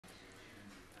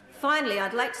Finally,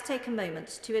 I'd like to take a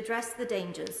moment to address the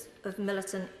dangers of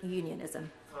militant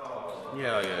unionism.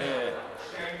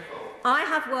 I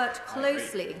have worked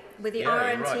closely with the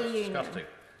RMT union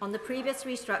on the previous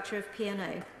restructure of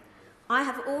P&O. I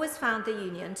have always found the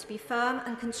union to be firm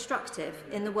and constructive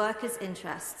in the workers'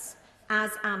 interests, as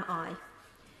am I.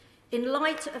 In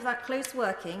light of that close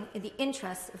working in the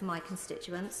interests of my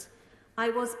constituents, I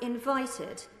was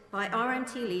invited by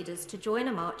RMT leaders to join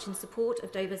a march in support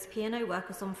of Dover's P&O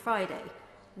workers on Friday,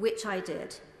 which I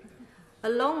did,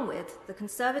 along with the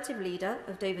Conservative leader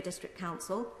of Dover District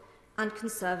Council and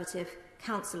Conservative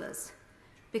councillors,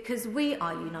 because we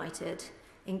are united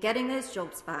in getting those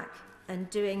jobs back and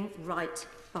doing right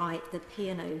by the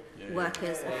P&O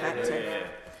workers affected.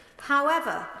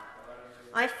 However,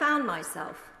 I found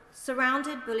myself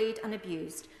surrounded, bullied and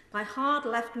abused by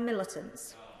hard-left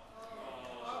militants.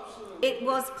 It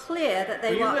was clear that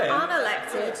they were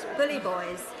unelected bully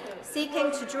boys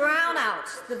seeking to drown out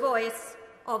the voice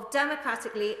of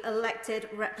democratically elected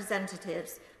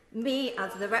representatives, me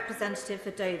as the representative for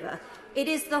Dover. It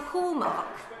is the hallmark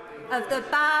of the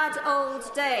bad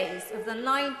old days of the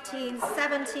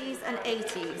 1970s and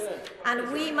 80s,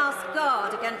 and we must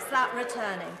guard against that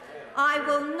returning. I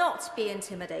will not be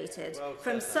intimidated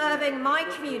from serving my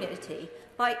community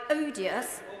by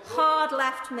odious,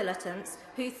 hard-left militants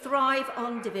who thrive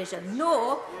on division,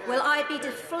 nor will I be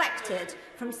deflected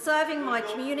from serving my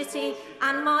community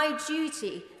and my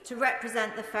duty to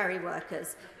represent the ferry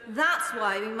workers. That's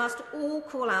why we must all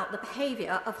call out the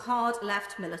behaviour of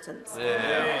hard-left militants.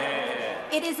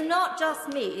 It is not just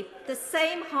me. The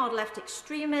same hard-left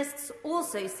extremists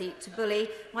also seek to bully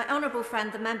my honourable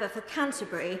friend, the member for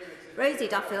Canterbury, Rosie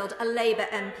Duffield, a Labour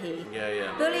MP.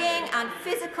 Bullying and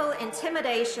physical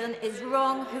intimidation is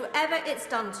wrong, whoever it's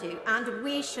done to, and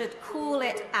we should call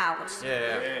it out.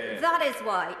 That is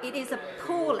why it is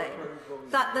appalling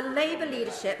that the Labour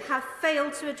leadership have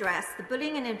failed to address the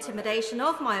bullying and intimidation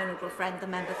of my honourable friend, the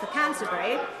member for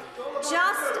Canterbury,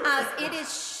 just as it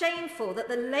is shameful that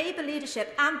the Labour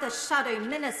leadership and the shadow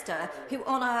minister, who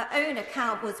on her own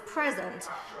account was present,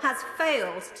 has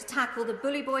failed to tackle the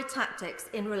bully boy tactics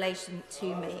in relation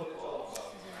to me.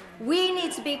 We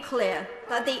need to be clear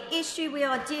that the issue we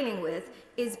are dealing with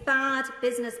is bad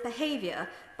business behaviour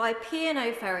by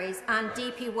P&O Ferries and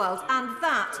DP World, and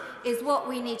that is what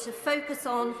we need to focus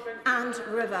on and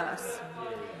reverse.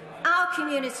 Our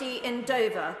community in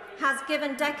Dover has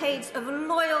given decades of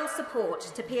loyal support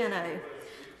to P&O.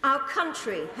 Our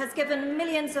country has given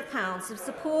millions of pounds of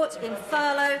support in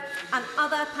furlough and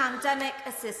other pandemic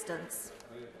assistance.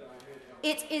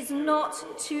 It is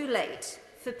not too late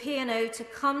for P&O to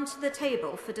come to the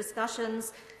table for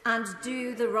discussions and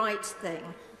do the right thing.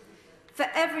 For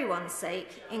everyone's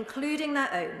sake, including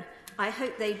their own, I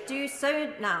hope they do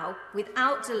so now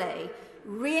without delay,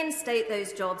 reinstate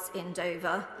those jobs in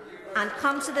Dover and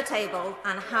come to the table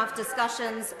and have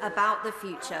discussions about the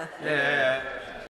future.